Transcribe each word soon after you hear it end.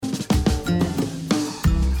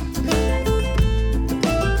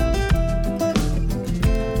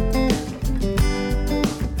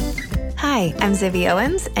I'm Zibby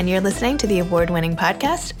Owens, and you're listening to the award-winning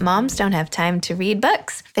podcast, Moms Don't Have Time to Read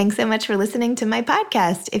Books. Thanks so much for listening to my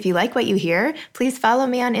podcast. If you like what you hear, please follow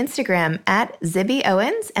me on Instagram at Zibby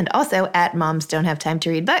Owens and also at Moms Don't Have Time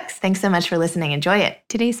to Read Books. Thanks so much for listening. Enjoy it.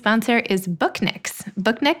 Today's sponsor is Booknix.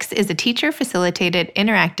 Booknix is a teacher-facilitated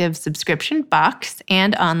interactive subscription box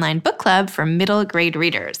and online book club for middle grade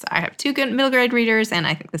readers. I have two good middle grade readers, and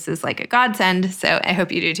I think this is like a godsend, so I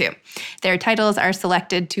hope you do too. Their titles are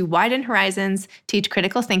selected to widen horizons, teach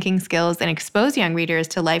critical thinking skills, and expose young readers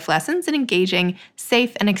to life lessons in engaging,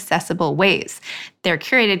 safe, and accessible ways. Their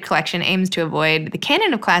curated collection aims to avoid the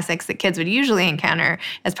canon of classics that kids would usually encounter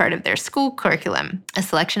as part of their school curriculum. A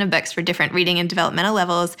selection of books for different reading and developmental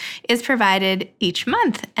levels is provided each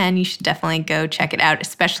month, and you should definitely go check it out,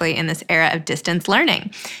 especially in this era of distance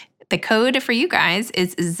learning. The code for you guys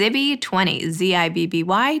is Zibby20,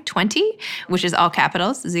 Z-I-B-B-Y 20, which is all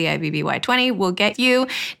capitals, Z-I-B-B-Y 20, will get you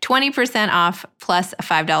 20% off plus a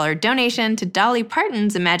 $5 donation to Dolly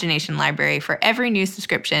Parton's Imagination Library for every new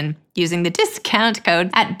subscription using the discount code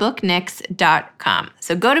at booknix.com.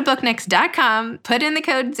 So go to booknix.com, put in the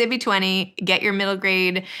code Zibby20, get your middle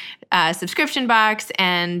grade subscription box,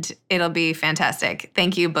 and it'll be fantastic.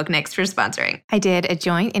 Thank you, Booknix, for sponsoring. I did a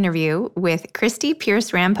joint interview with Christie,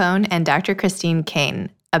 Pearce Rampone, and Dr. Kristine Keane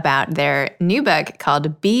about their new book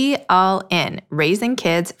called Be All In, Raising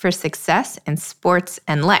Kids for Success in Sports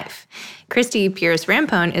and Life. Christie Pearce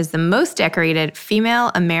Rampone is the most decorated female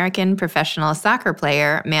American professional soccer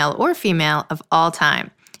player, male or female, of all time.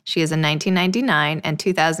 She is a 1999 and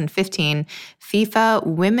 2015 FIFA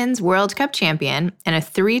Women's World Cup champion and a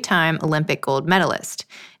three-time Olympic gold medalist.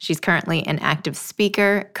 She's currently an active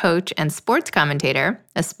speaker, coach, and sports commentator,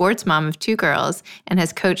 a sports mom of two girls, and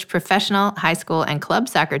has coached professional high school and club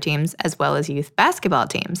soccer teams as well as youth basketball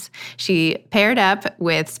teams. She paired up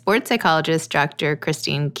with sports psychologist Dr.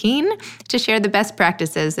 Kristine Keane to share the best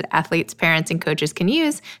practices that athletes, parents, and coaches can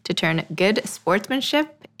use to turn good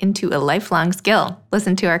sportsmanship into a lifelong skill.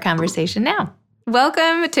 Listen to our conversation now.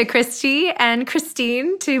 Welcome to Christie and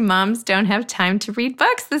Kristine to Moms Don't Have Time to Read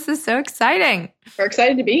Books. This is so exciting. We're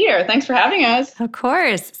excited to be here. Thanks for having us. Of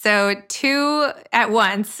course. So two at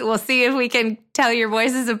once. We'll see if we can tell your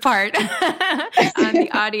voices apart on the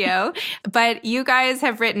audio. But you guys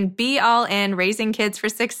have written Be All In, Raising Kids for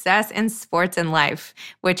Success in Sports and Life,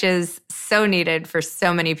 which is so needed for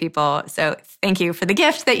so many people. So thank you for the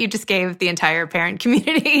gift that you just gave the entire parent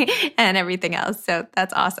community and everything else. So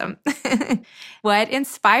that's awesome. What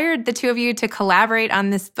inspired the two of you to collaborate on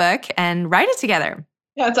this book and write it together?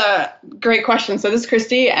 Yeah, it's a great question. So this is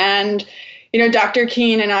Christie, and Dr.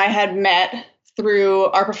 Keane and I had met through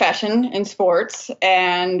our profession in sports,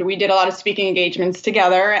 and we did a lot of speaking engagements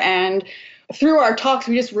together. And through our talks,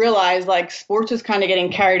 we just realized sports was kind of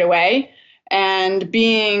getting carried away, and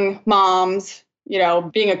being moms,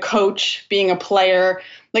 being a coach, being a player,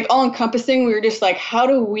 all encompassing, we were just how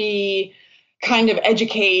do we kind of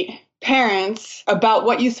educate parents about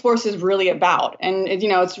what youth sports is really about? And,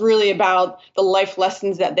 it's really about the life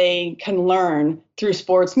lessons that they can learn through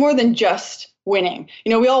sports more than just winning.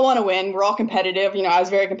 We all want to win. We're all competitive. I was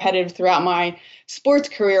very competitive throughout my sports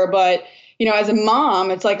career, but, as a mom,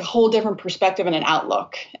 it's a whole different perspective and an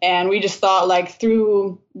outlook. And we just thought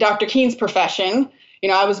through Dr. Keane's profession,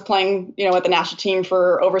 I was playing, with the national team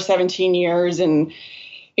for over 17 years and,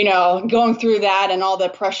 going through that and all the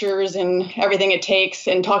pressures and everything it takes,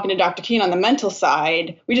 and talking to Dr. Keane on the mental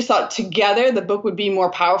side, we just thought together the book would be more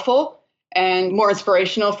powerful and more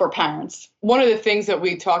inspirational for parents. One of the things that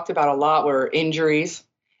we talked about a lot were injuries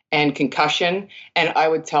and concussion. And I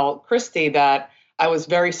would tell Christie that I was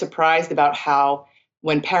very surprised about how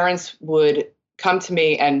when parents would come to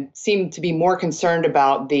me and seem to be more concerned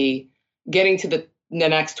about the getting to the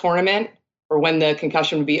next tournament or when the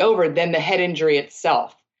concussion would be over than the head injury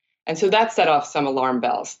itself. And so that set off some alarm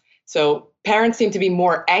bells. So parents seem to be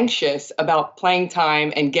more anxious about playing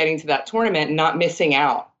time and getting to that tournament and not missing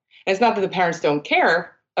out. And it's not that the parents don't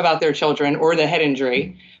care about their children or the head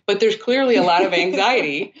injury, but there's clearly a lot of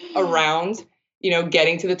anxiety around,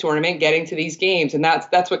 getting to the tournament, getting to these games. And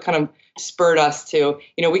that's what kind of spurred us to,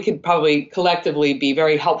 we could probably collectively be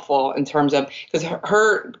very helpful in terms of, because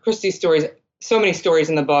Christie's stories, so many stories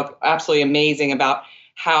in the book, absolutely amazing about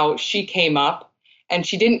how she came up. And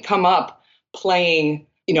she didn't come up playing,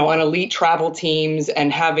 on elite travel teams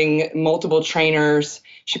and having multiple trainers.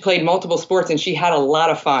 She played multiple sports and she had a lot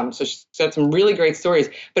of fun. So she had some really great stories.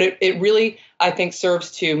 But it really, I think, serves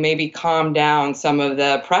to maybe calm down some of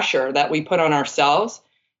the pressure that we put on ourselves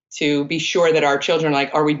to be sure that our children,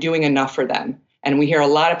 are we doing enough for them? And we hear a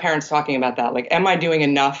lot of parents talking about that. Am I doing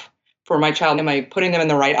enough for my child? Am I putting them in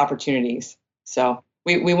the right opportunities? So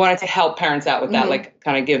we wanted to help parents out with that, like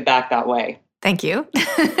kind of give back that way. Thank you.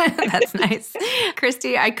 That's nice.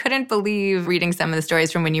 Christie, I couldn't believe reading some of the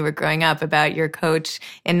stories from when you were growing up about your coach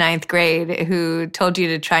in 9th grade who told you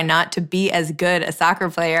to try not to be as good a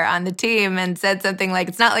soccer player on the team and said something like,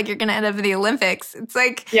 it's not like you're going to end up in the Olympics. It's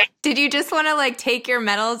like, Did you just want to like take your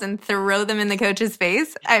medals and throw them in the coach's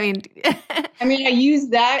face? I mean, I use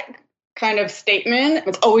that kind of statement.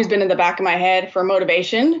 It's always been in the back of my head for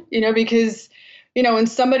motivation, because, when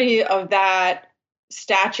somebody of that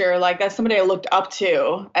stature, like that's somebody I looked up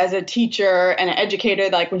to as a teacher and an educator.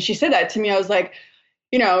 Like when she said that to me, I was like,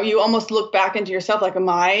 you almost look back into yourself like,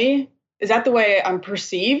 is that the way I'm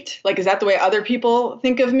perceived? Like, is that the way other people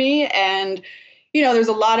think of me? And, there's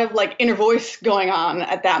a lot of like inner voice going on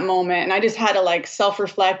at that moment. And I just had to like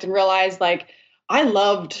self-reflect and realize like, I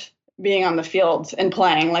loved being on the field and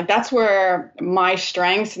playing. Like that's where my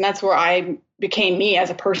strengths and that's where I became me as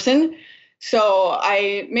a person. So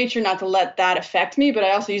I made sure not to let that affect me, but I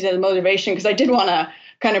also use it as motivation because I did want to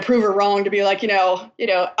kind of prove her wrong to be like,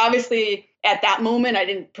 obviously at that moment, I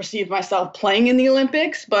didn't perceive myself playing in the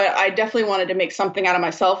Olympics, but I definitely wanted to make something out of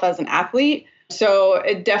myself as an athlete. So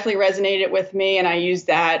it definitely resonated with me, and I used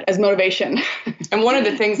that as motivation. And one of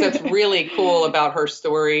the things that's really cool about her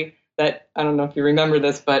story that, I don't know if you remember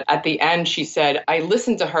this, but at the end, she said, I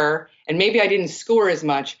listened to her, and maybe I didn't score as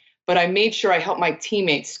much, but I made sure I helped my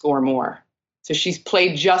teammates score more. So she's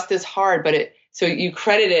played just as hard, so you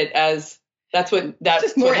credit it as that's what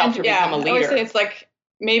helped her become a leader. I always say it's like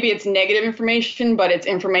maybe it's negative information, but it's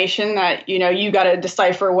information that you got to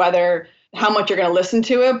decipher how much you're going to listen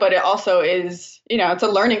to it. But it also is it's a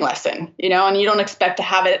learning lesson, and you don't expect to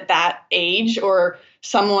have it at that age or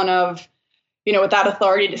someone of without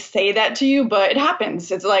authority to say that to you, but it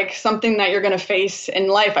happens. It's like something that you're going to face in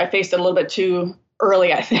life. I faced it a little bit too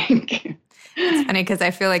early, I think. It's funny because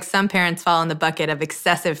I feel like some parents fall in the bucket of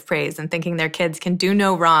excessive praise and thinking their kids can do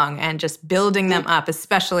no wrong and just building them up,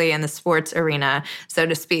 especially in the sports arena, so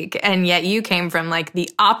to speak. And yet you came from like the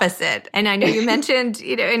opposite. And I know you mentioned,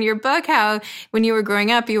 in your book how when you were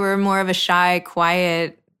growing up, you were more of a shy,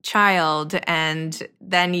 quiet child, and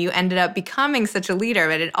then you ended up becoming such a leader.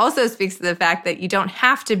 But it also speaks to the fact that you don't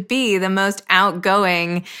have to be the most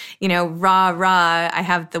outgoing, rah, I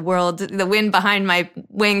have the wind behind my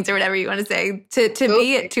wings, or whatever you want to say,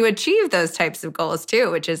 to achieve those types of goals too,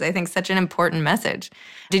 which is, I think, such an important message.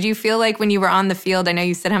 Did you feel like when you were on the field, I know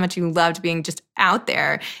you said how much you loved being just out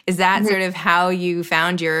there. Is that sort of how you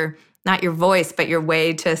found not your voice, but your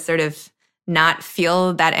way to sort of not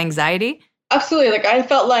feel that anxiety? Absolutely. Like I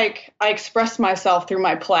felt like I expressed myself through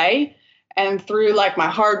my play and through like my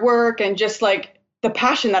hard work and just like the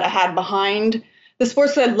passion that I had behind the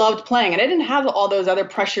sports that I loved playing. And I didn't have all those other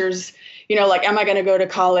pressures, like, am I going to go to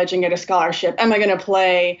college and get a scholarship? Am I going to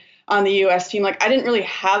play on the US team? Like I didn't really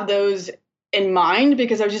have those in mind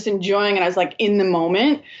because I was just enjoying it. I was like in the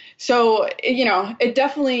moment. So, it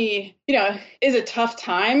definitely, is a tough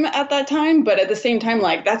time at that time. But at the same time,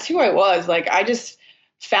 like that's who I was. Like I just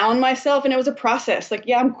found myself, and it was a process. Like,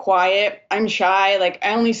 I'm quiet, I'm shy, like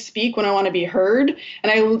I only speak when I want to be heard.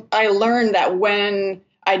 And I learned that when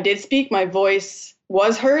I did speak, my voice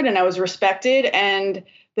was heard and I was respected. And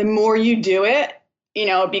the more you do it,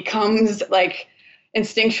 it becomes like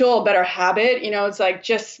instinctual, a better habit. It's like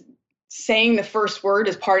just saying the first word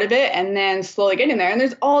is part of it and then slowly getting there. And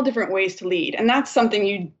there's all different ways to lead. And that's something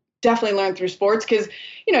you definitely learn through sports because,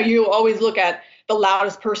 you always look at the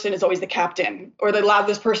loudest person is always the captain, or the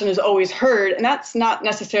loudest person is always heard. And that's not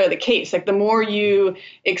necessarily the case. Like the more you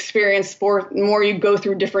experience sport, the more you go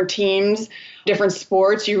through different teams, different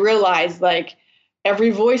sports, you realize like every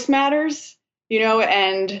voice matters,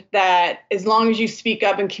 and that as long as you speak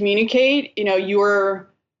up and communicate, you're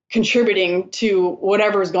contributing to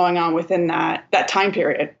whatever is going on within that time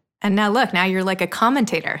period. And now you're like a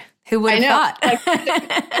commentator. Who would have thought?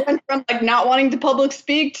 I went from like not wanting to public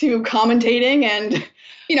speak to commentating. And,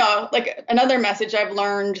 like another message I've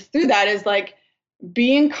learned through that is like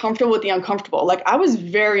being comfortable with the uncomfortable. Like I was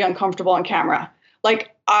very uncomfortable on camera.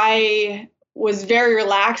 Like I was very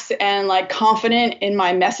relaxed and like confident in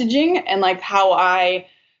my messaging and like how I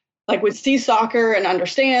like would see soccer and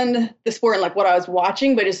understand the sport and like what I was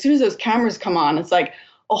watching. But as soon as those cameras come on, it's like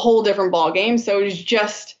a whole different ball game. So it was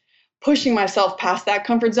just pushing myself past that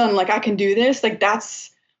comfort zone. Like I can do this. Like that's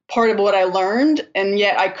part of what I learned. And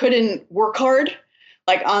yet I couldn't work hard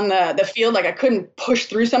like on the field. Like I couldn't push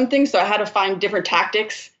through something. So I had to find different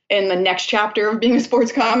tactics in the next chapter of being a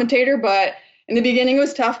sports commentator. But in the beginning it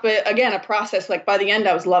was tough, but again, a process. Like by the end,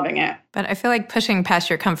 I was loving it. But I feel like pushing past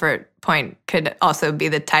your comfort point could also be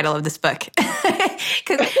the title of this book.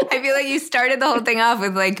 Because I feel like you started the whole thing off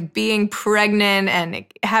with like being pregnant and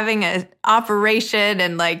having an operation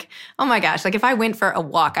and like, oh my gosh, like if I went for a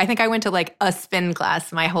walk, I think I went to like a spin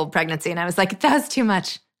class my whole pregnancy and I was like, that was too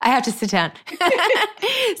much. I have to sit down.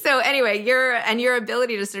 So anyway, your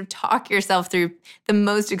ability to sort of talk yourself through the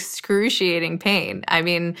most excruciating pain. I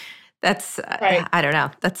mean, that's, right. I don't know.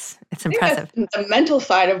 It's impressive. That's the mental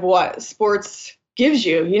side of what sports gives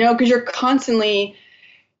you, because you're constantly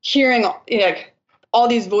hearing like all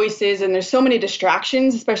these voices and there's so many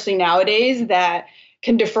distractions, especially nowadays, that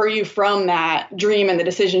can defer you from that dream and the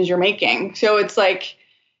decisions you're making. So it's like,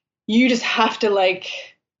 you just have to like,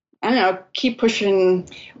 I don't know, keep pushing.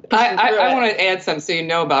 I want to add something so you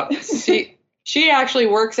know about she actually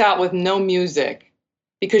works out with no music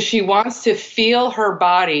because she wants to feel her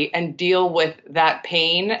body and deal with that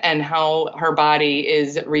pain and how her body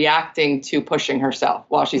is reacting to pushing herself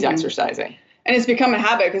while she's exercising. And it's become a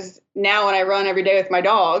habit because now when I run every day with my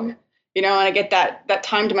dog, and I get that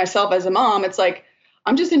time to myself as a mom, it's like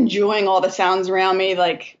I'm just enjoying all the sounds around me,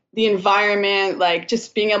 like the environment, like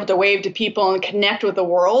just being able to wave to people and connect with the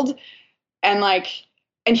world and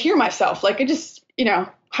hear myself. Like it just,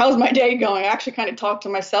 how's my day going? I actually kind of talk to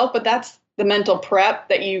myself, but that's the mental prep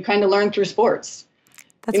that you kind of learn through sports.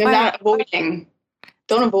 That's why not avoiding.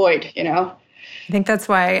 Don't avoid, I think that's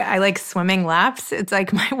why I like swimming laps. It's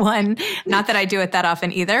like my one, not that I do it that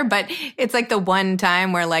often either, but it's like the one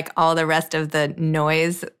time where like all the rest of the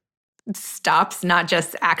noise stops, not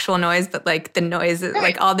just actual noise, but like the noise, right.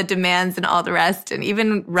 Like all the demands and all the rest. And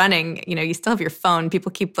even running, you still have your phone.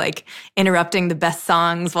 People keep like interrupting the best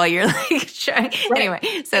songs while you're like trying. Right.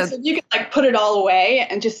 Anyway, so you can like put it all away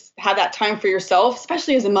and just have that time for yourself,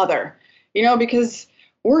 especially as a mother, because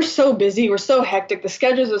we're so busy, we're so hectic, the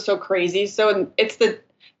schedules are so crazy. So it's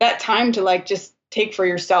that time to like just take for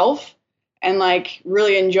yourself and like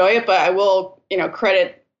really enjoy it. But I will,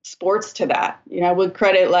 credit sports to that. I would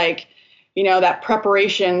credit like, that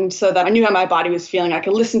preparation so that I knew how my body was feeling. I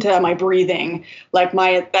could listen to my breathing. Like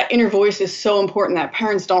that inner voice is so important that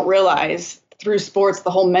parents don't realize through sports,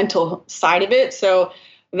 the whole mental side of it. So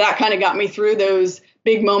that kind of got me through those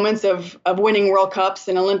big moments of winning World Cups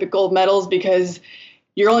and Olympic gold medals, because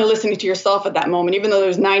you're only listening to yourself at that moment. Even though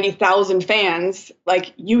there's 90,000 fans,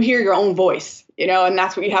 like you hear your own voice, and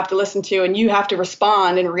that's what you have to listen to. And you have to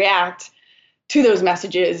respond and react to those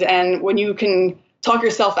messages. And when you can talk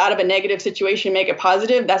yourself out of a negative situation, make it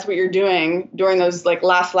positive, that's what you're doing during those like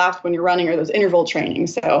last laps when you're running or those interval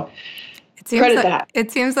trainings. So credit that.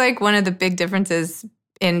 It seems like one of the big differences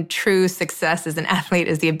in true success as an athlete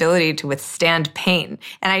is the ability to withstand pain.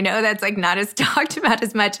 And I know that's like not as talked about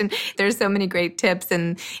as much, and there's so many great tips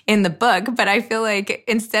in the book, but I feel like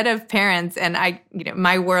instead of parents, and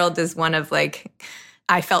my world is one of like,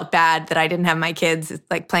 I felt bad that I didn't have my kids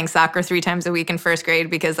like playing soccer 3 times a week in first grade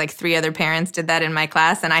because like 3 other parents did that in my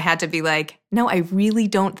class. And I had to be like, no, I really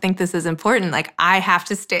don't think this is important. Like I have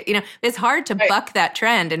to stay, it's hard to buck that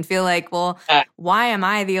trend and feel like, well, why am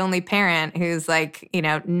I the only parent who's like,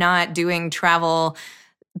 not doing travel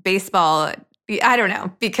baseball? I don't know,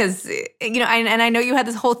 because, and I know you had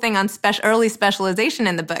this whole thing on early specialization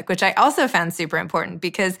in the book, which I also found super important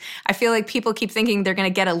because I feel like people keep thinking they're going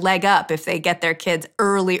to get a leg up if they get their kids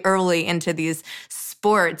early into these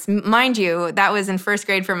sports. Mind you, that was in first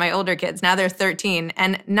grade for my older kids. Now they're 13,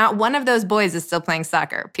 and not one of those boys is still playing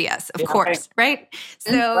soccer. P.S. Of course, right?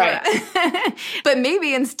 So, right. But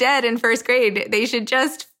maybe instead in first grade, they should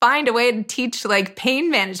just find a way to teach like pain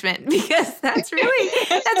management, because that's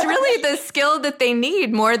really the skill that they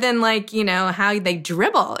need more than like, how they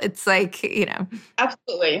dribble. It's like,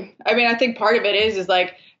 Absolutely. I mean, I think part of it is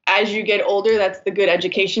like, as you get older, that's the good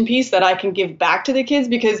education piece that I can give back to the kids,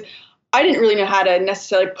 because I didn't really know how to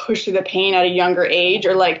necessarily push through the pain at a younger age,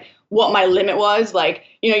 or like what my limit was. Like,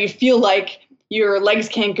 you feel like your legs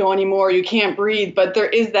can't go anymore, you can't breathe, but there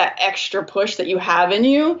is that extra push that you have in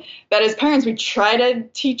you that as parents, we try to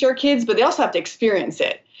teach our kids, but they also have to experience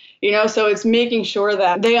it, so it's making sure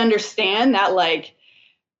that they understand that like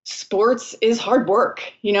sports is hard work.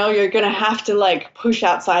 You're going to have to like push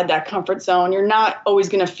outside that comfort zone. You're not always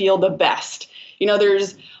going to feel the best.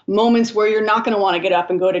 There's moments where you're not going to want to get up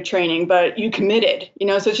and go to training, but you committed,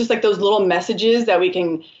 so it's just like those little messages that we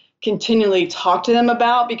can continually talk to them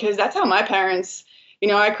about, because that's how my parents,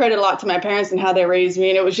 I credit a lot to my parents and how they raised me.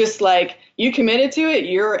 And it was just like, you committed to it,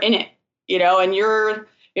 you're in it, and you're,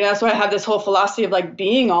 that's why I have this whole philosophy of like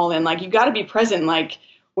being all in, like, you got to be present. Like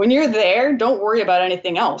when you're there, don't worry about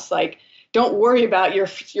anything else. Like don't worry about your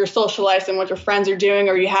social life and what your friends are doing,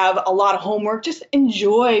 or you have a lot of homework. Just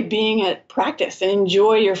enjoy being at practice and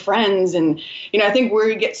enjoy your friends. And, I think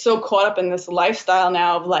we get so caught up in this lifestyle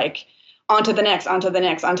now of like, on to the next, on to the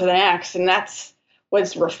next, on to the next. And that's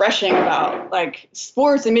what's refreshing about like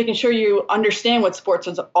sports, and making sure you understand what sports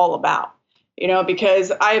is all about,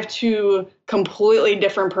 because I have two completely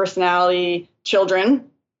different personality children.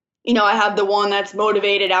 I have the one that's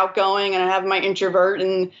motivated, outgoing, and I have my introvert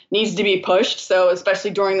and needs to be pushed. So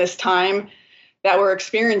especially during this time that we're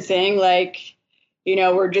experiencing, like,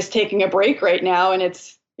 we're just taking a break right now, and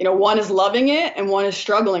it's, one is loving it and one is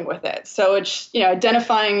struggling with it. So it's,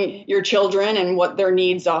 identifying your children and what their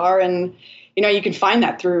needs are. And, you can find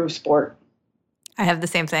that through sport. I have the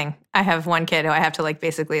same thing. I have one kid who I have to like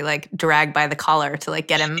basically like drag by the collar to like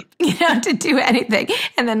get him, to do anything.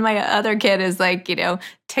 And then my other kid is like,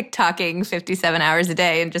 TikToking 57 hours a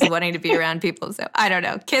day and just wanting to be around people. So I don't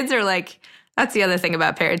know. Kids are like, that's the other thing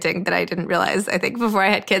about parenting that I didn't realize. I think before I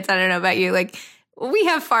had kids, I don't know about you, like we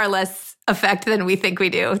have far less effect than we think we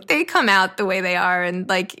do. They come out the way they are, and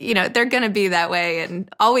like, they're going to be that way, and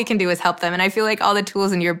all we can do is help them. And I feel like all the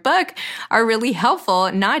tools in your book are really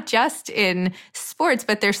helpful, not just in sports,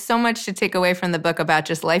 but there's so much to take away from the book about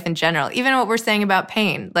just life in general. Even what we're saying about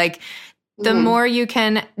pain, like the more you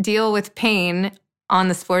can deal with pain on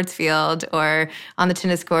the sports field or on the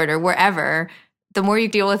tennis court or wherever, the more you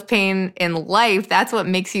deal with pain in life, that's what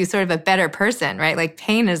makes you sort of a better person, right? Like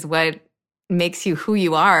pain is what makes you who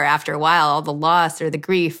you are after a while. All the loss or the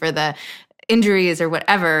grief or the injuries or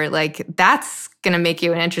whatever, like that's going to make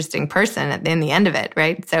you an interesting person in the end of it,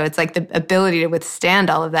 right? So it's like the ability to withstand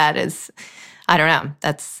all of that is, I don't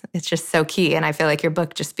know, it's just so key. And I feel like your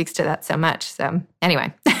book just speaks to that so much. So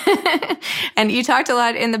anyway, and you talked a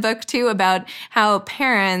lot in the book too about how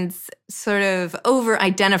parents sort of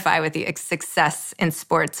over-identify with the success in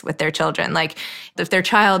sports with their children. Like if their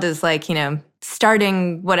child is like,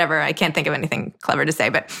 starting whatever, I can't think of anything clever to say,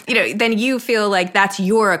 but, then you feel like that's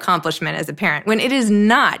your accomplishment as a parent when it is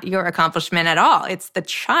not your accomplishment at all. It's the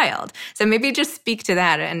child. So maybe just speak to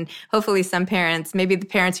that. And hopefully some parents, maybe the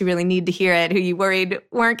parents who really need to hear it, who you worried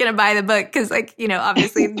weren't going to buy the book. Cause like,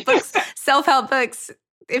 obviously books, self-help books,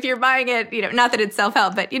 if you're buying it, not that it's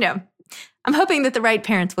self-help, but, I'm hoping that the right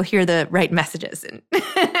parents will hear the right messages.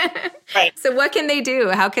 Right. So what can they do?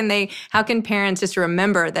 How can parents just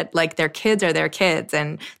remember that like their kids are their kids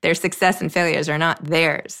and their success and failures are not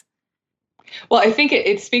theirs? Well, I think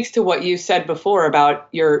it speaks to what you said before about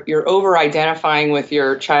your over-identifying with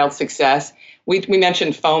your child's success. We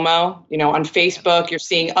mentioned FOMO, on Facebook, you're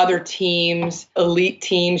seeing other teams, elite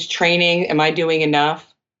teams training. Am I doing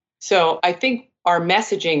enough? So I think our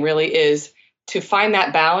messaging really is to find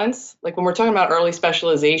that balance. Like when we're talking about early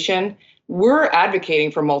specialization, we're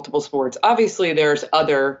advocating for multiple sports. Obviously, there's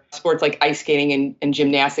other sports like ice skating and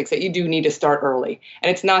gymnastics that you do need to start early. And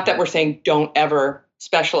it's not that we're saying don't ever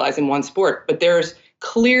specialize in one sport, but there's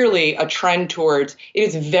clearly a trend towards it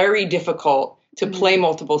is very difficult to play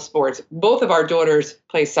multiple sports. Both of our daughters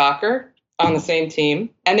play soccer on the same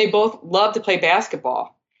team, and they both love to play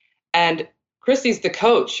basketball. And Christie's the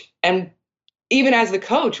coach. And even as the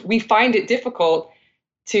coach, we find it difficult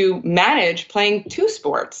to manage playing two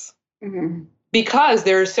sports because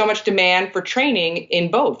there's so much demand for training in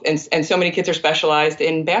both. And so many kids are specialized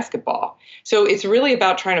in basketball. So it's really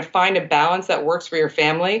about trying to find a balance that works for your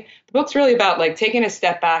family. The book's really about like taking a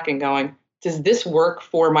step back and going, does this work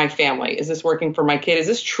for my family? Is this working for my kid? Is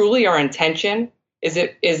this truly our intention? Is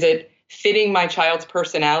it fitting my child's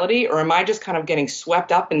personality? Or am I just kind of getting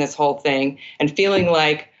swept up in this whole thing and feeling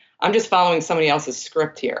like I'm just following somebody else's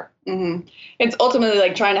script here? It's ultimately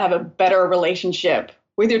like trying to have a better relationship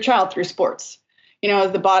with your child through sports.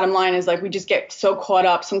 The bottom line is like we just get so caught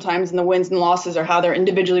up sometimes in the wins and losses or how they're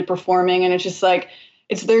individually performing. And it's just like,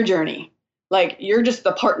 it's their journey. Like you're just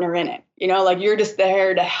the partner in it, like you're just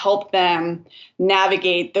there to help them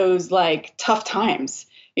navigate those like tough times,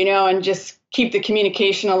 and just keep the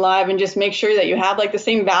communication alive and just make sure that you have like the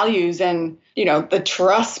same values and, the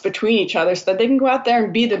trust between each other so that they can go out there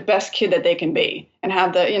and be the best kid that they can be and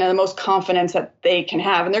have the, the most confidence that they can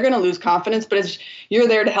have. And they're going to lose confidence, but you're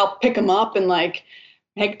there to help pick them up and like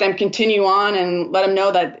make them continue on and let them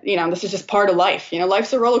know that, this is just part of life.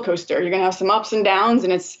 Life's a roller coaster. You're going to have some ups and downs,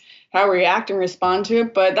 and it's how we react and respond to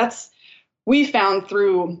it. But we found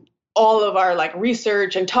through all of our like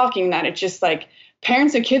research and talking that it's just like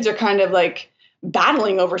parents and kids are kind of like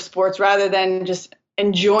battling over sports rather than just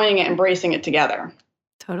enjoying it, embracing it together.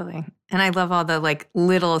 Totally. And I love all the like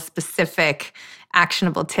little specific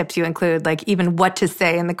actionable tips you include, like even what to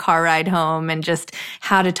say in the car ride home and just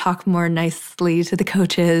how to talk more nicely to the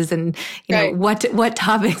coaches and, you know, what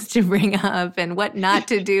topics to bring up and what not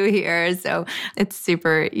to do here. So it's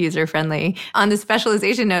super user-friendly. On the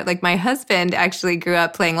specialization note, like my husband actually grew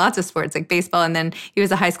up playing lots of sports like baseball, and then he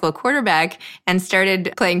was a high school quarterback and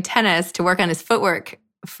started playing tennis to work on his footwork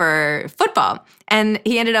for football. And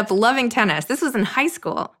he ended up loving tennis. This was in high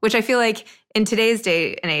school, which I feel like in today's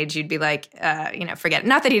day and age, you'd be like, forget it.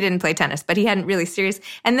 Not that he didn't play tennis, but he hadn't really serious.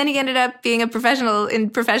 And then he ended up being a professional in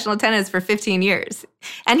professional tennis for 15 years.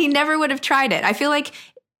 And he never would have tried it. I feel like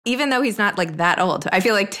even though he's not like that old, I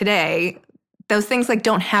feel like today, those things like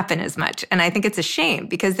don't happen as much. And I think it's a shame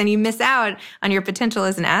because then you miss out on your potential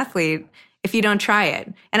as an athlete if you don't try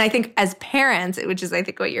it. And I think as parents, which is I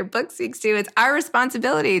think what your book speaks to, it's our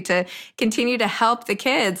responsibility to continue to help the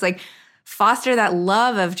kids, like foster that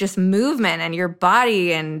love of just movement and your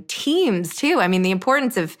body and teams too. I mean, the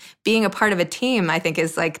importance of being a part of a team, I think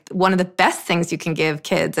is like one of the best things you can give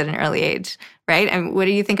kids at an early age, right? And what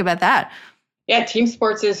do you think about that? Yeah, team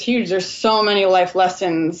sports is huge. There's so many life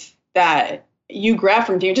lessons that you grab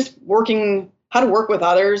from team, just how to work with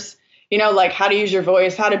others, you know, like how to use your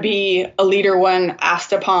voice, how to be a leader when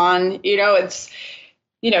asked upon, you know, it's,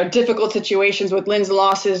 you know, difficult situations with wins and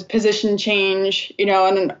losses, position change, you know,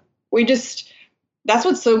 and that's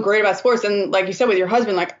what's so great about sports. And like you said, with your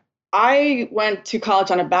husband, like I went to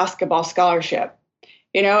college on a basketball scholarship,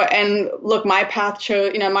 you know, and look, my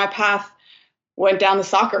path went down the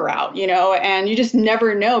soccer route, you know, and you just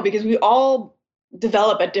never know because we all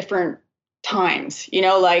develop at different times, you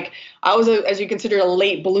know, like I was, as you consider, a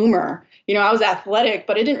late bloomer, you know, I was athletic,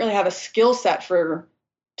 but I didn't really have a skill set for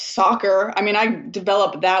soccer. I mean, I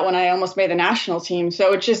developed that when I almost made the national team.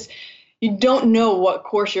 So it's just, you don't know what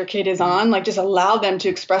course your kid is on, like just allow them to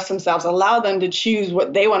express themselves, allow them to choose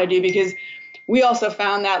what they want to do. Because we also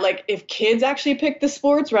found that like if kids actually pick the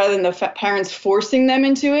sports rather than the parents forcing them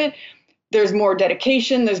into it, there's more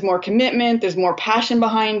dedication, there's more commitment, there's more passion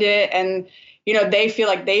behind it. And you know, they feel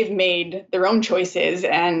like they've made their own choices.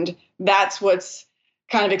 And that's what's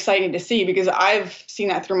kind of exciting to see because I've seen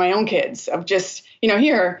that through my own kids of just, you know,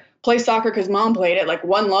 here, play soccer because mom played it. Like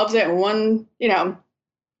one loves it and one, you know,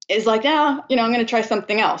 is like, yeah, you know, I'm going to try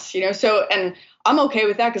something else, you know? So, and I'm okay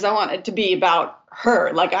with that because I want it to be about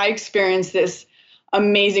her. Like I experienced this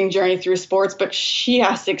amazing journey through sports, but she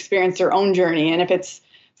has to experience her own journey. And if it's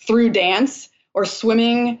through dance, or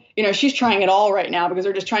swimming, you know, she's trying it all right now because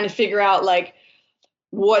they're just trying to figure out like,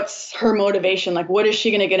 what's her motivation? Like, what is she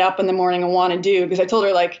going to get up in the morning and want to do? Because I told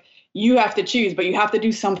her like, you have to choose, but you have to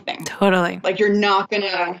do something. Totally. Like you're not going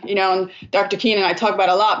to, you know, and Dr. Keane and I talk about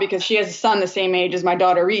it a lot because she has a son the same age as my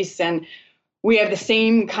daughter Reese. And we have the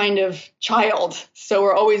same kind of child. So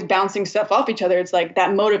we're always bouncing stuff off each other. It's like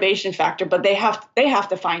that motivation factor, but they have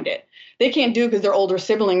to find it. They can't do it because their older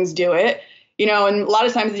siblings do it. You know, and a lot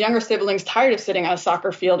of times the younger siblings tired of sitting on a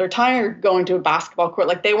soccer field or tired of going to a basketball court,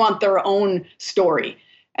 like they want their own story.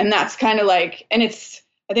 And that's kind of like, and it's,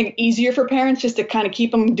 I think, easier for parents just to kind of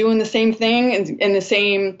keep them doing the same thing in the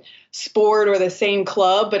same sport or the same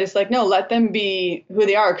club. But it's like, no, let them be who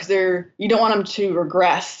they are because you don't want them to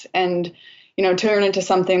regress and, you know, turn into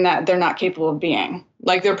something that they're not capable of being.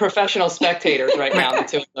 Like they're professional spectators right now, the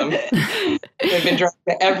two of them. They've been dragged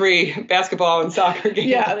to every basketball and soccer game.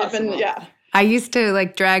 Yeah, they've been, yeah. I used to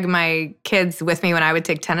like drag my kids with me when I would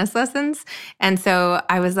take tennis lessons. And so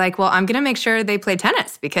I was like, well, I'm going to make sure they play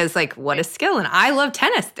tennis because like what a skill. And I love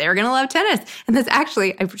tennis. They're going to love tennis. And this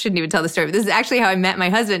actually, I shouldn't even tell the story, but this is actually how I met my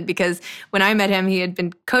husband because when I met him, he had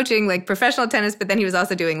been coaching like professional tennis, but then he was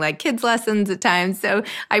also doing like kids lessons at times. So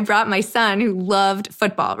I brought my son who loved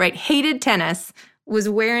football, right? Hated tennis, was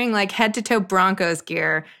wearing like head to toe Broncos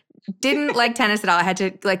gear, didn't like tennis at all. I had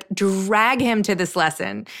to like drag him to this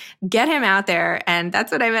lesson, get him out there. And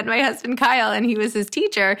that's when I met my husband, Kyle, and he was his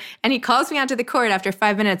teacher. And he calls me onto the court after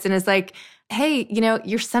 5 minutes and is like, hey, you know,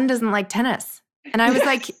 your son doesn't like tennis. And I was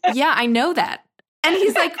like, yeah, I know that. And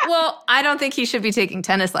he's like, well, I don't think he should be taking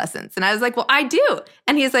tennis lessons. And I was like, well, I do.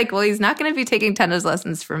 And he's like, well, he's not going to be taking tennis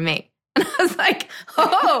lessons from me. And I was like,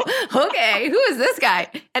 oh, okay, who is this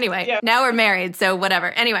guy? Anyway, Now we're married, so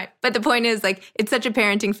whatever. Anyway, but the point is, like, it's such a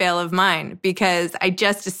parenting fail of mine because I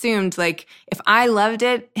just assumed, like, if I loved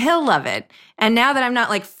it, he'll love it. And now that I'm not,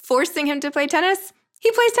 like, forcing him to play tennis,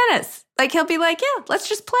 he plays tennis. Like, he'll be like, yeah, let's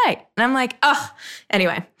just play. And I'm like, oh,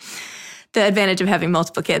 anyway. The advantage of having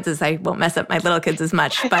multiple kids is I won't mess up my little kids as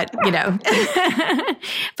much, but,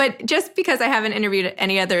 but just because I haven't interviewed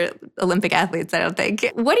any other Olympic athletes, I don't think.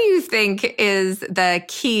 What do you think is the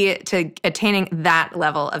key to attaining that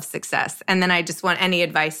level of success? And then I just want any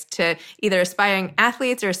advice to either aspiring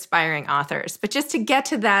athletes or aspiring authors, but just to get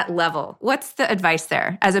to that level, what's the advice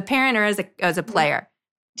there as a parent or as a player?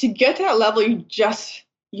 To get to that level,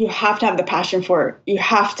 you have to have the passion for it. You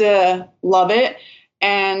have to love it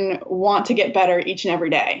and want to get better each and every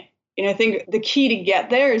day. I think the key to get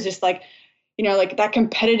there is just like that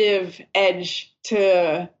competitive edge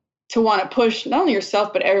to want to push not only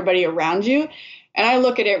yourself, but everybody around you. And I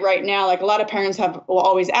look at it right now, like a lot of parents will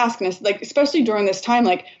always ask us, like, especially during this time,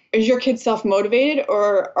 like, is your kid self-motivated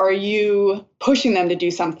or are you pushing them to do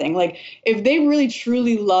something? Like, if they really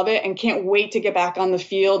truly love it and can't wait to get back on the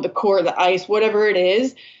field, the court, the ice, whatever it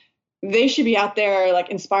is, they should be out there like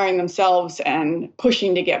inspiring themselves and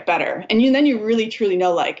pushing to get better. And then you really truly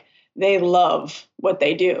know like they love what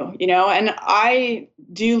they do, and I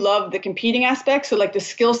do love the competing aspect. So like the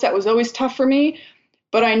skill set was always tough for me,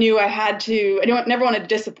 but I knew I never want to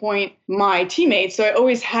disappoint my teammates. So I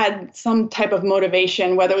always had some type of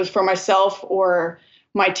motivation, whether it was for myself or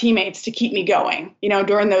my teammates, to keep me going,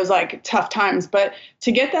 during those like tough times. But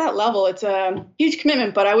to get that level, it's a huge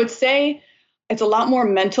commitment, but I would say it's a lot more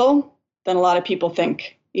mental than a lot of people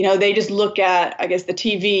think. They just look at, I guess, the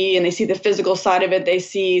TV and they see the physical side of it. They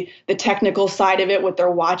see the technical side of it, what they're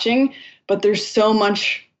watching, but there's so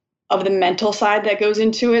much of the mental side that goes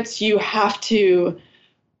into it. So you have to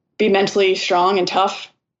be mentally strong and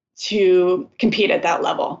tough to compete at that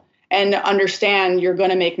level and understand you're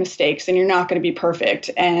going to make mistakes and you're not going to be perfect.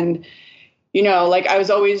 And, like I was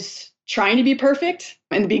always trying to be perfect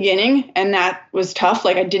in the beginning, and that was tough.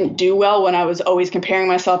 Like I didn't do well when I was always comparing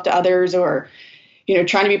myself to others or,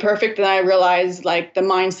 trying to be perfect. And I realized like the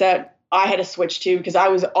mindset I had to switch to, because I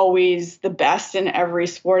was always the best in every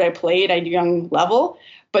sport I played at a young level,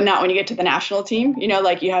 but not when you get to the national team,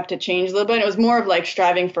 like you have to change a little bit. And it was more of like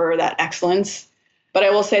striving for that excellence. But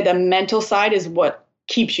I will say the mental side is what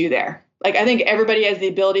keeps you there. Like, I think everybody has the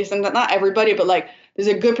ability, sometimes not everybody, but like there's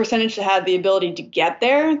a good percentage to have the ability to get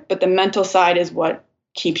there, but the mental side is what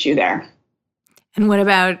keeps you there. And what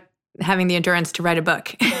about having the endurance to write a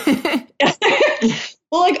book?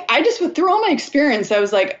 Well, like I just, through all my experience, I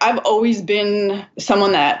was like, I've always been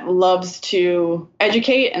someone that loves to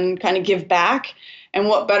educate and kind of give back. And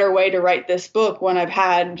what better way to write this book when I've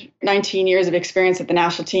had 19 years of experience at the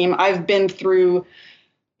national team? I've been through,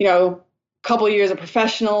 a couple of years of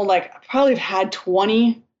professional, like I probably have had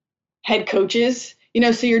 20 head coaches,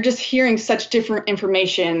 so you're just hearing such different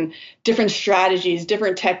information, different strategies,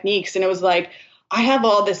 different techniques. And it was like, I have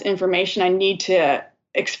all this information. I need to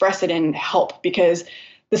express it and help, because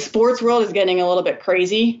the sports world is getting a little bit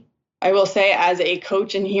crazy. I will say, as a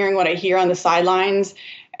coach, and hearing what I hear on the sidelines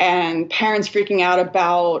and parents freaking out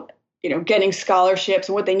about, getting scholarships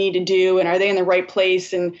and what they need to do and are they in the right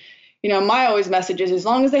place. And, my always message is, as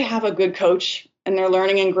long as they have a good coach and they're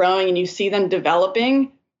learning and growing and you see them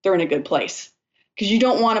developing, they're in a good place, because you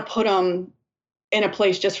don't want to put them in a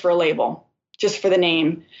place just for a label, just for the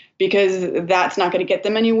name, because that's not going to get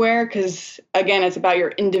them anywhere. Because again, it's about your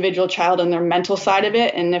individual child and their mental side of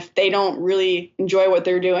it. And if they don't really enjoy what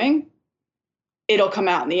they're doing, it'll come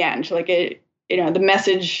out in the end. Like the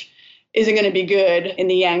message isn't going to be good in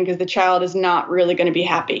the end, because the child is not really going to be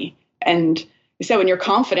happy. And you said, when you're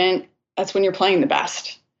confident, that's when you're playing the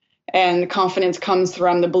best. And the confidence comes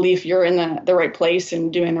from the belief you're in the right place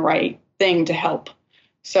and doing the right thing to help.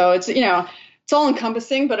 So it's, it's all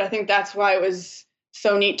encompassing, but I think that's why it was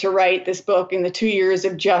so neat to write this book in the 2 years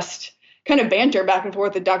of just kind of banter back and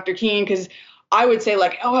forth with Dr. Keane. Because I would say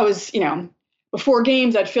like, oh, I was, before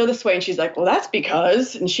games, I'd feel this way. And she's like, well, that's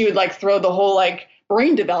because, and she would like throw the whole like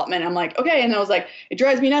brain development. I'm like, okay. And I was like, it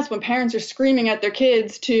drives me nuts when parents are screaming at their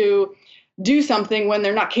kids to do something when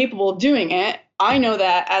they're not capable of doing it. I know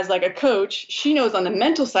that as like a coach, she knows on the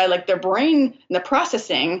mental side, like their brain and the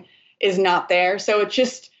processing is not there. So it's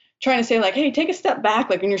just trying to say like, hey, take a step back.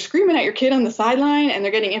 Like when you're screaming at your kid on the sideline and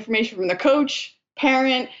they're getting information from the coach,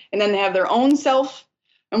 parent, and then they have their own self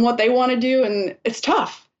and what they want to do. And it's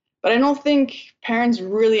tough, but I don't think parents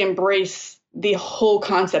really embrace the whole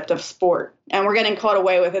concept of sport. And we're getting caught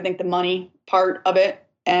away with, I think, the money part of it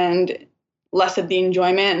and less of the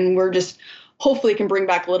enjoyment. And we're just hopefully can bring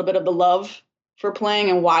back a little bit of the love for playing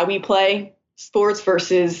and why we play sports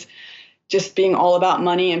versus just being all about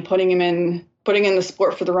money and putting in the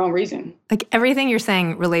sport for the wrong reason. Like everything you're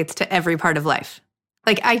saying relates to every part of life.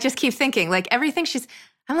 Like, I just keep thinking, like, everything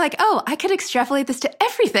I'm like, oh, I could extrapolate this to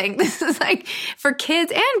everything. This is like for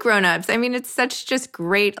kids and grownups. I mean, it's such just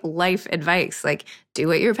great life advice. Like, do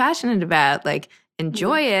what you're passionate about. Like,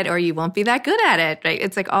 enjoy it or you won't be that good at it, right?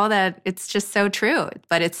 It's like all that. It's just so true,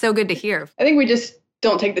 but it's so good to hear. I think we just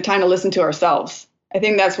don't take the time to listen to ourselves. I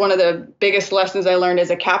think that's one of the biggest lessons I learned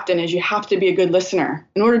as a captain is you have to be a good listener.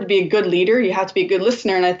 In order to be a good leader, you have to be a good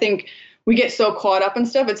listener. And I think we get so caught up in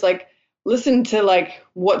stuff. It's like, listen to like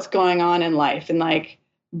what's going on in life and like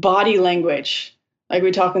body language. Like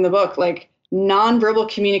we talk in the book, like nonverbal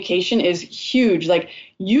communication is huge. Like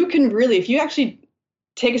you can really, if you actually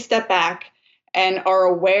take a step back and are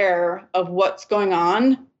aware of what's going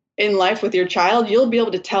on in life with your child, you'll be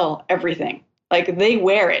able to tell everything. Like they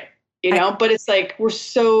wear it, you know, but it's like and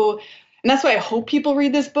that's why I hope people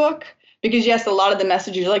read this book because yes, a lot of the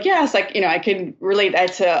messages are like, yes, like, you know, I could relate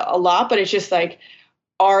that to a lot, but it's just like,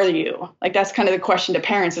 are you? Like, that's kind of the question to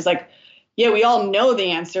parents is like, yeah, we all know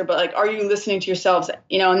the answer, but like, are you listening to yourselves?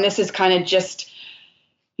 You know, and this is kind of just,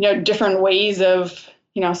 you know, different ways of,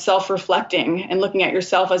 you know, self-reflecting and looking at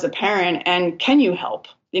yourself as a parent and can you help?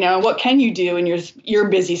 You know, what can you do in your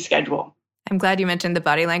busy schedule? I'm glad you mentioned the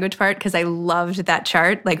body language part because I loved that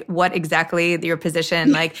chart, like what exactly your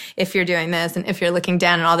position, like if you're doing this and if you're looking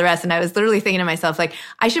down and all the rest. And I was literally thinking to myself, like,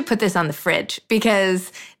 I should put this on the fridge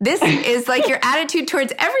because this is like your attitude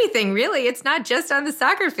towards everything, really. It's not just on the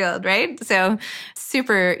soccer field, right? So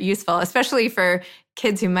super useful, especially for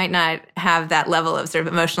kids who might not have that level of sort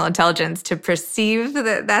of emotional intelligence to perceive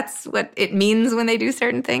that that's what it means when they do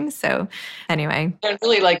certain things. So anyway. And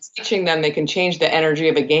really like teaching them they can change the energy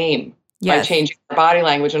of a game. Yes. By changing their body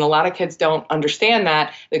language. And a lot of kids don't understand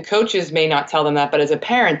that. The coaches may not tell them that, but as a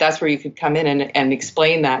parent, that's where you could come in and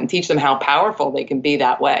explain that and teach them how powerful they can be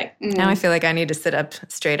that way. Now I feel like I need to sit up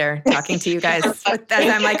straighter talking to you guys as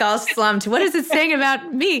I'm like all slumped. What is it saying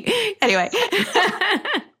about me? Anyway,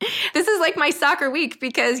 this is like my soccer week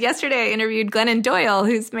because yesterday I interviewed Glennon Doyle,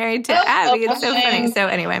 who's married to Abby. It's so funny. So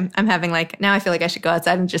anyway, I'm having like, now I feel like I should go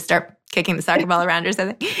outside and just start kicking the soccer ball around or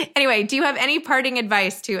something. Anyway, do you have any parting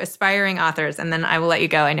advice to aspiring authors? And then I will let you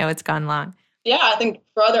go. I know it's gone long. Yeah, I think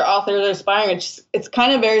for other authors that are aspiring, it's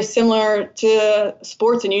kind of very similar to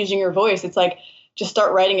sports and using your voice. It's like, just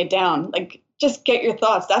start writing it down. Like, just get your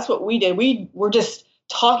thoughts. That's what we did. We were just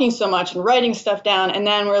talking so much and writing stuff down. And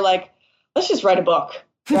then we're like, let's just write a book,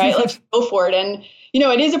 right? Let's go for it. And, you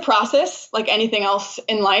know, it is a process like anything else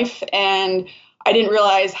in life. And I didn't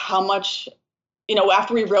realize how much, you know,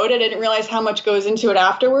 after we wrote it, I didn't realize how much goes into it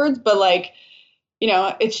afterwards. But like, you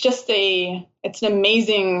know, it's an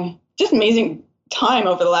amazing time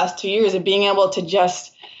over the last 2 years of being able to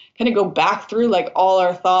just kind of go back through like all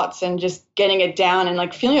our thoughts and just getting it down and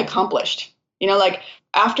like feeling accomplished. You know, like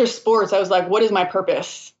after sports, I was like, what is my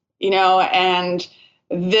purpose? You know, and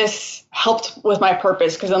this helped with my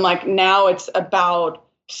purpose because I'm like, now it's about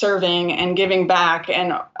serving and giving back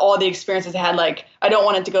and all the experiences I had, like, I don't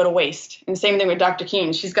want it to go to waste. And same thing with Dr.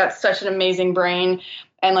 Keane. She's got such an amazing brain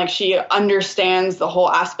and like she understands the whole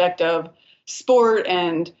aspect of sport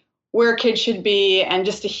and where kids should be and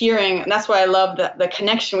just the hearing. And that's why I love the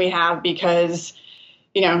connection we have because,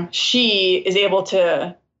 you know, she is able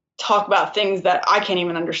to talk about things that I can't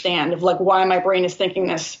even understand of like why my brain is thinking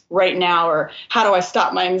this right now or how do I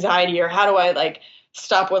stop my anxiety or how do I like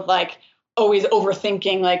stop with like always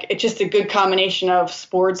overthinking. Like it's just a good combination of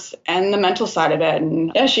sports and the mental side of it.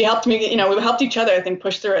 And yeah, she helped me, you know, we helped each other, I think,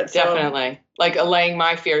 push through it. So. Definitely. Like allaying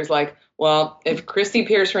my fears, like, well, if Christy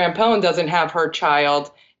Pearce Rampone doesn't have her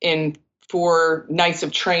child in 4 nights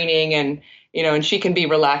of training and, you know, and she can be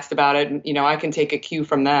relaxed about it, and, you know, I can take a cue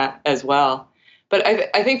from that as well. But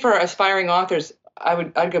I think for aspiring authors,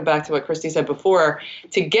 I'd go back to what Christy said before,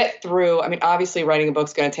 to get through. I mean, obviously writing a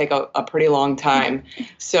book's going to take a pretty long time.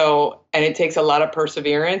 So, and it takes a lot of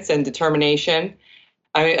perseverance and determination.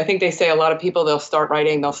 I mean, I think they say a lot of people, they'll start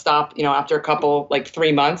writing, they'll stop, you know, after a couple, like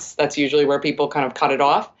 3 months. That's usually where people kind of cut it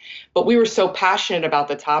off. But we were so passionate about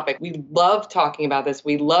the topic. We love talking about this.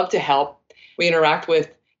 We love to help. We interact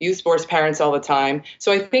with youth sports parents all the time.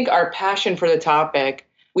 So I think our passion for the topic,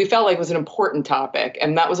 we felt like was an important topic.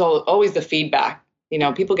 And that was always the feedback. You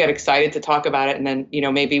know, people get excited to talk about it. And then, you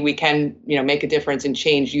know, maybe we can, you know, make a difference and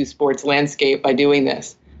change youth sports landscape by doing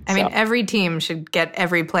this. I mean, every team should get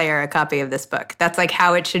every player a copy of this book. That's like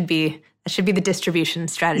how it should be That should be the distribution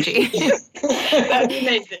strategy. That'd be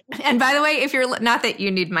amazing. And by the way, if you're not that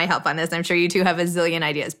you need my help on this, I'm sure you two have a zillion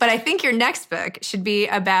ideas, but I think your next book should be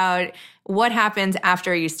about what happens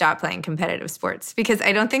after you stop playing competitive sports, because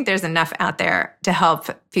I don't think there's enough out there to help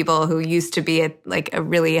people who used to be a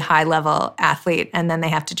really high level athlete and then they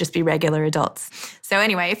have to just be regular adults. So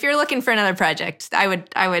anyway, if you're looking for another project, I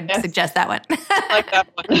would suggest that one. I like that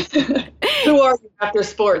one. Who are you after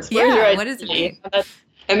sports? Where's your what is it?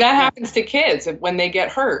 And that happens to kids when they get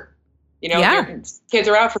hurt. Your kids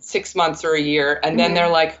are out for 6 months or a year, and then they're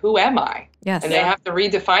like, who am I? Yes. And they have to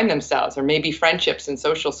redefine themselves, or maybe friendships and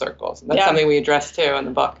social circles. And that's something we address too in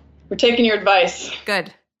the book. We're taking your advice.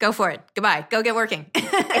 Good. Go for it. Goodbye. Go get working.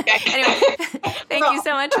 Okay. Anyway, thank you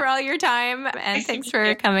so much for all your time. And thanks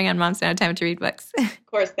for coming on Moms Don't Have Time to Read Books. Of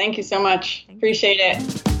course. Thank you so much. Appreciate it.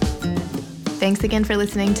 Thanks again for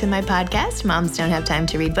listening to my podcast, Moms Don't Have Time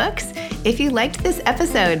to Read Books. If you liked this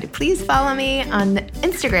episode, please follow me on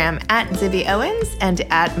Instagram at Zibby Owens and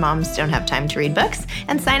at Moms Don't Have Time to Read Books,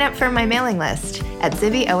 and sign up for my mailing list at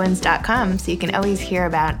zibbyowens.com so you can always hear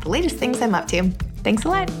about the latest things I'm up to. Thanks a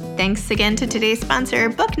lot. Thanks again to today's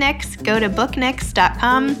sponsor, Booknix. Go to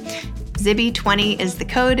booknix.com. Zibby20 is the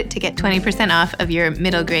code to get 20% off of your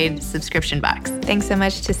middle grade subscription box. Thanks so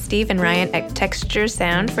much to Steve and Ryan at Texture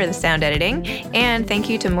Sound for the sound editing. And thank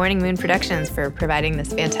you to Morning Moon Productions for providing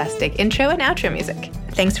this fantastic intro and outro music.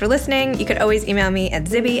 Thanks for listening. You could always email me at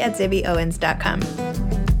zibby@zibbyowens.com.